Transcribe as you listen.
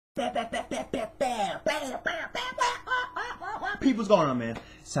People's going on, man.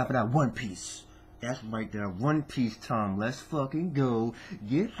 It's time for that One Piece. That's right there, One Piece time. Let's fucking go.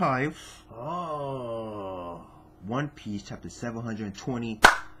 Get hype. Oh, One Piece chapter 720.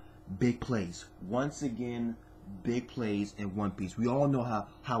 Big plays. Once again, big plays in One Piece. We all know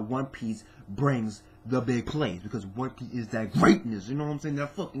how One Piece brings the big plays because One Piece is that greatness. You know what I'm saying?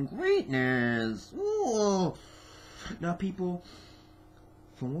 That fucking greatness. Ooh. Now, people,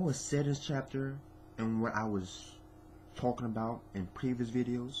 from what was said in this chapter and what I was talking about in previous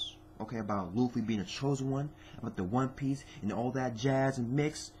videos, okay, about Luffy being a chosen one, about the One Piece and all that jazz and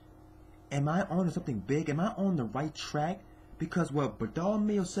mix, am I on to something big? Am I on the right track? Because what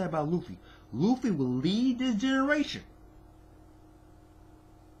Bartholomew said about Luffy, Luffy will lead this generation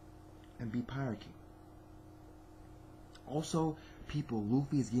and be Pirate King. Also, people,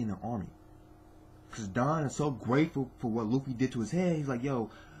 Luffy is getting an army. Because Don is so grateful for what Luffy did to his head. He's like, yo,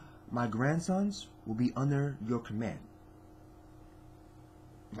 my grandsons will be under your command.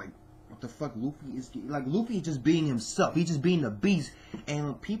 Like, what the fuck? Luffy is just being himself. He's just being the beast.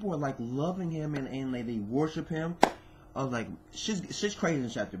 And people are like loving him and like, they worship him. Like, shit's crazy in the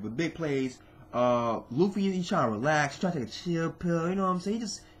chapter. But big plays. Luffy, he's trying to relax. He's trying to take a chill pill. You know what I'm saying?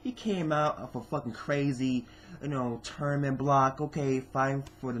 He came out of a fucking crazy, you know, tournament block. Okay, fighting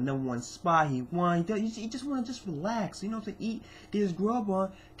for the #1 spot. He won. He just want to just relax. You know, to eat, get his grub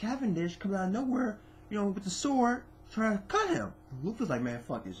on. Cavendish comes out of nowhere, you know, with the sword, trying to cut him. Luffy's like, man,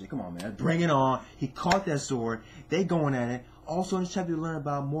 fuck this shit. Come on, man. Bring it on. He caught that sword. They going at it. Also in this chapter, we learn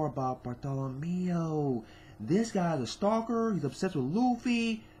more about Bartholomew. This guy's a stalker. He's obsessed with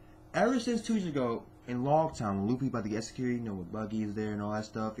Luffy. Ever since 2 years ago, in Log Town, when Luffy about to get executed, you know, with Buggy's there and all that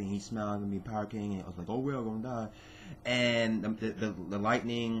stuff, and he smelled gonna be Pirate King, and I was like, oh, we're all gonna die. And the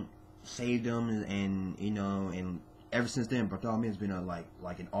lightning saved him, and you know, and ever since then, Bartholomew's been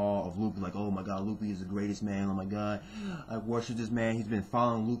like in awe of Luffy, like, oh my god, Luffy is the greatest man. Oh my god, I worship this man. He's been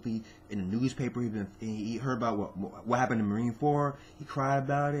following Luffy in the newspaper. He heard about what happened in Marineford. He cried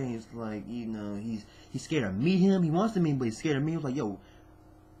about it. And he's like, you know, he's scared to meet him. He wants to meet him, but he's scared to meet him. He was like, yo,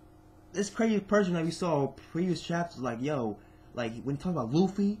 this crazy person that we saw previous chapters, like, yo, like when you talk about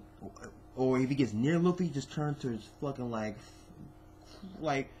Luffy, or if he gets near Luffy, he just turns to his fucking like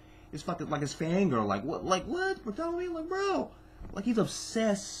it's fucking like his fangirl, like what, Bartholomew, like, bro, like he's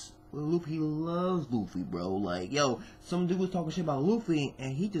obsessed with Luffy. He loves Luffy, bro. Like, yo, some dude was talking shit about Luffy,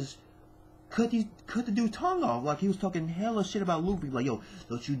 and he just cut the dude's tongue off. Like, he was talking hella shit about Luffy. Like, yo,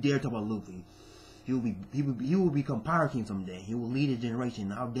 don't you dare talk about Luffy. He will become Pirate King someday. He will lead a generation.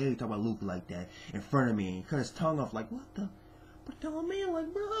 How dare you talk about Luffy like that in front of me? And he cut his tongue off. Like, what the? Bartholomew,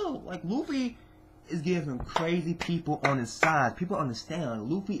 like, bro, like Luffy is getting some crazy people on his side. People understand.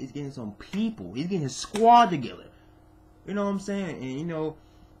 Like, Luffy is getting some people. He's getting his squad together. You know what I'm saying? And you know,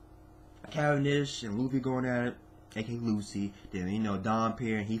 Cavendish and Luffy going at it, aka Lucy. Then you know Don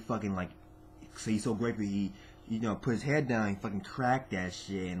Pierre, he fucking like, so he's so grateful he, you know, put his head down and fucking cracked that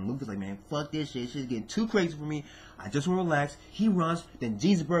shit. And Luffy's like, man, fuck this shit. Shit's getting too crazy for me. I just want to relax. He runs. Then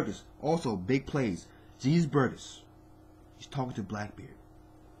Jesus Burgers, also big plays. Jesus Burgers, he's talking to Blackbeard.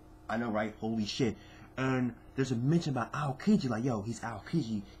 I know, right? Holy shit. And there's a mention about Aokiji. Like, yo, he's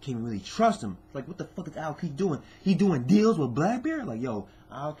Aokiji. Can't even really trust him. Like, what the fuck is Aokiji doing? He doing deals with Blackbeard? Like, yo,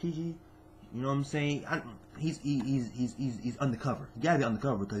 Aokiji, you know what I'm saying? He's undercover. He gotta be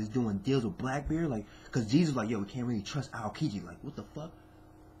undercover because he's doing deals with Blackbeard. Like, because Jesus like, yo, we can't really trust Aokiji. Like, what the fuck?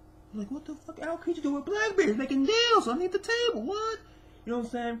 Like, what the fuck Aokiji doing with Blackbeard? He's making deals underneath the table. What? You know what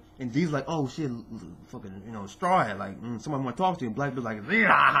I'm saying? And Jesus like, oh shit, fucking, you know, Straw Hat, like, somebody want to talk to him. Blackbeard's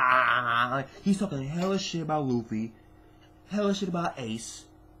like, he's talking hella shit about Luffy, hella shit about Ace.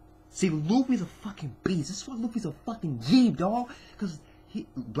 See, Luffy's a fucking beast. This is why Luffy's a fucking Jeep, dog. Because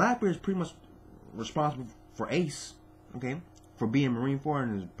Blackbeard is pretty much responsible for Ace, okay, for being Marineford,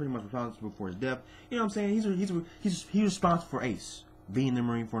 and is pretty much responsible for his death. You know what I'm saying? He's responsible for Ace being in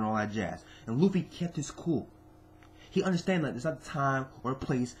Marineford and all that jazz. And Luffy kept his cool. He understands that it's not the time or the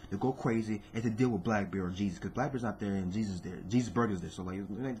place to go crazy and to deal with Blackbeard or Jesus, because Blackbeard's not there and Jesus is there. Jesus Burger's there, so like, it's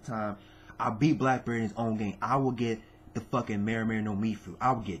not the time. I'll beat Blackbeard in his own game. I will get the fucking Mary no meat fruit.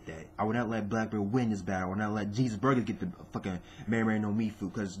 I will get that. I will not let Blackbeard win this battle. I will not let Jesus Burger get the fucking Mary no meat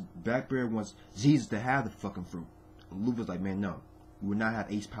fruit, because Blackbeard wants Jesus to have the fucking fruit. Luffy's like, man, no, you will not have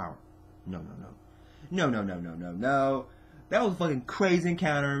Ace power. No. That was a fucking crazy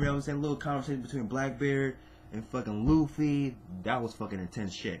encounter. You know what I'm saying? A little conversation between Blackbeard and fucking Luffy. That was fucking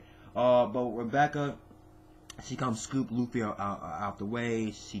intense shit. But Rebecca, she comes scoop Luffy out the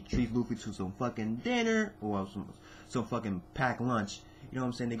way. She treats Luffy to some fucking dinner, or some fucking packed lunch. You know what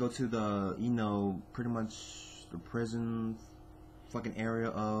I'm saying? They go to the, you know, pretty much the prison fucking area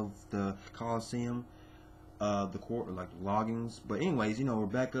of the Coliseum, the court, like loggings. But anyways, you know,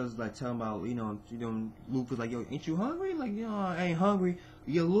 Rebecca's like telling about, you know, Luffy's like, yo, ain't you hungry? Like, you know, I ain't hungry.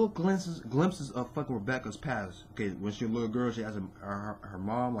 You get little glimpses of fucking Rebecca's past. Okay, when she was a little girl, she asked her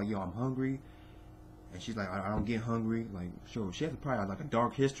mom, like, yo, I'm hungry. And she's like, I don't get hungry. Like, sure, she has probably like a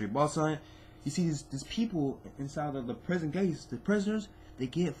dark history. But son, you see these people inside of the prison gates, the prisoners, they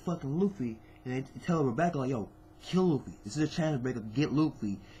get fucking Luffy. And they tell Rebecca, like, yo, kill Luffy. This is a chance to get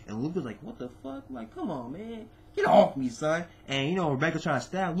Luffy. And Luffy's like, what the fuck? Like, come on, man. Get off me, son. And, you know, Rebecca's trying to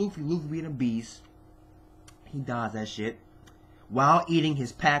stab Luffy. Luffy being a beast. He dies that shit. While eating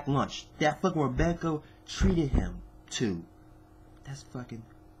his packed lunch. That fucking Rebecca treated him too. That's fucking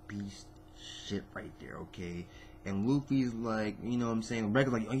beast shit right there, okay? And Luffy's like, you know what I'm saying?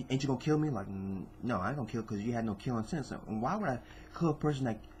 Rebecca's like, ain't you gonna kill me? Like, no, I ain't gonna kill because you had no killing sense. And why would I kill a person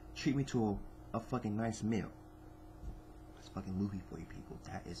that treat me to a fucking nice meal? That's fucking Luffy for you people.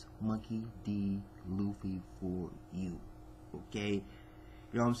 That is Monkey D. Luffy for you, okay?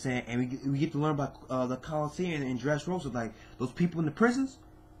 You know what I'm saying? And we get to learn about the Coliseum and Dressrosa. Like, those people in the prisons,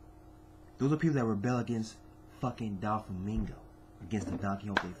 those are people that rebel against fucking Doflamingo, against the Don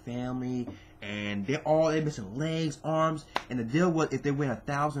Quixote family, and they're missing legs, arms, and the deal was if they win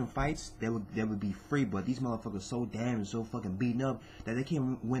 1,000 fights, they would be free. But these motherfuckers so damaged, so fucking beaten up that they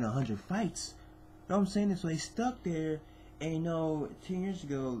can't win 100 fights. You know what I'm saying? And so they stuck there, and you know, 10 years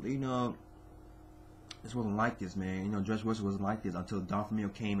ago, you know, this wasn't like this, man. You know, Dressrosa wasn't like this until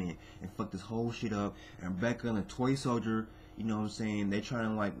Doflamingo came in and fucked this whole shit up. And Rebecca and the Toy Soldier, you know what I'm saying, they trying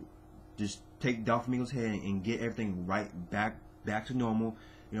to like just take Doflamingo's head and get everything right back to normal.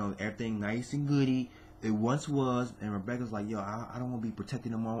 You know, everything nice and goody. It once was, and Rebecca's like, yo, I don't want to be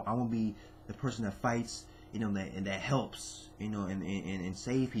protecting them all. I want to be the person that fights, you know, that helps, you know, and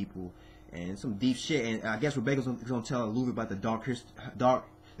save people. And some deep shit. And I guess Rebecca's gonna tell Luffy about the dark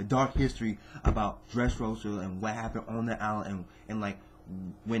history about Dressrosa and what happened on the island, and like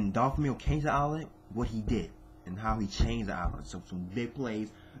when Doflamingo came to the island, what he did and how he changed the island. So some big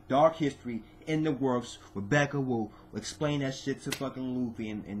plays, dark history in the works. Rebecca will explain that shit to fucking Luffy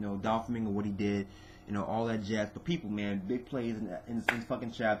and you know, Doflamingo, what he did, you know, all that jazz. But people, man, big plays in this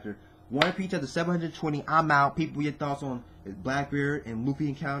fucking chapter. One Piece chapter 720. I'm out. People, your thoughts on Blackbeard and Luffy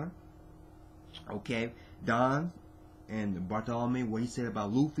encounter? Okay, Don and Bartholomew, what he said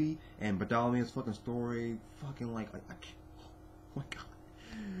about Luffy and Bartholomew's fucking story, fucking like I can't, oh my god.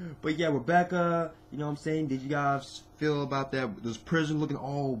 But yeah, Rebecca, you know what I'm saying? Did you guys feel about that? Those prison looking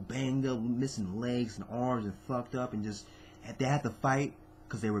all banged up, missing legs and arms and fucked up, and just they had to fight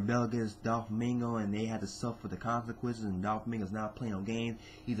because they rebelled against Doflamingo and they had to suffer the consequences. And Doflamingo's not playing no games.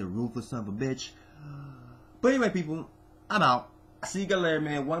 He's a ruthless son of a bitch. But anyway, people, I'm out. I see you guys later,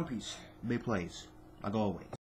 man. One Piece, big plays, like always.